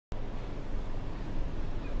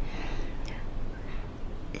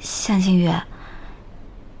向静月，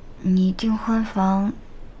你订婚房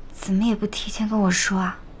怎么也不提前跟我说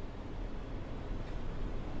啊？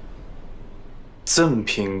赠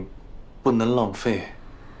品不能浪费，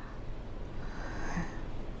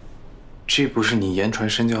这不是你言传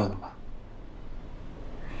身教的吗？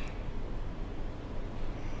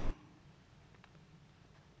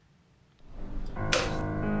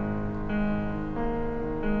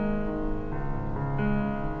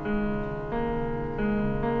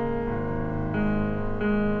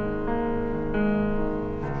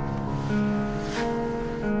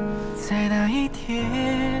在那一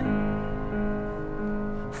天，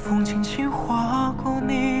风轻轻划过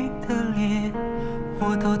你的脸，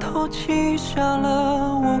我偷偷记下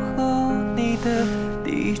了我和你的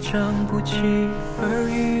第一张不期而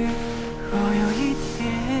遇。若有一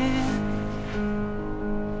天，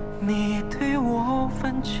你也对我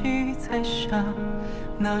泛起猜想，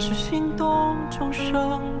那是心动中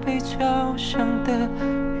伤悲交响的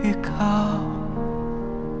预告。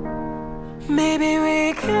Maybe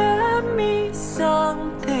we can meet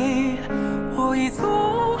someday， 我已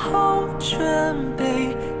做好准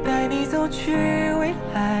备，带你走去未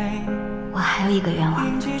来。我还有一个愿望，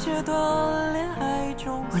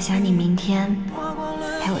我想你明天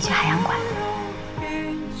陪我去海洋馆。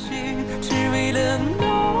只为了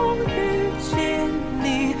能遇见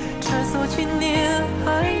你，穿梭千年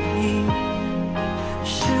爱你，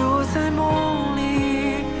是我在梦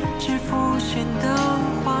里只浮现的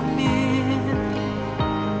画面。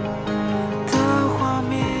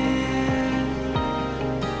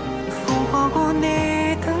划过你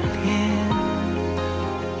的脸，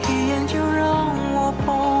一眼就让我怦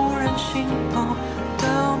然心动的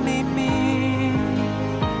秘密。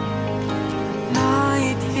那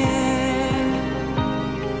一天，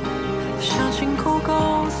想亲口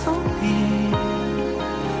告诉你，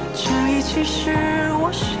这一切是我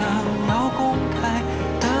想要公开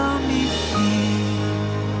的秘密。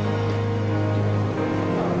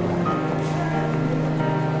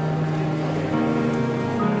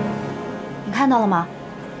看到了吗？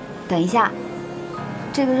等一下，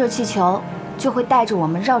这个热气球就会带着我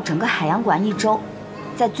们绕整个海洋馆1周，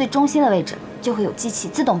在最中心的位置就会有机器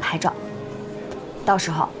自动拍照。到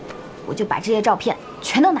时候我就把这些照片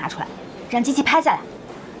全都拿出来，让机器拍下来，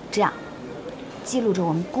这样记录着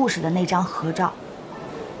我们故事的那张合照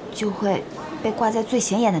就会被挂在最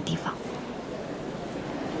显眼的地方，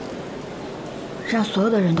让所有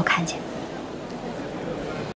的人都看见。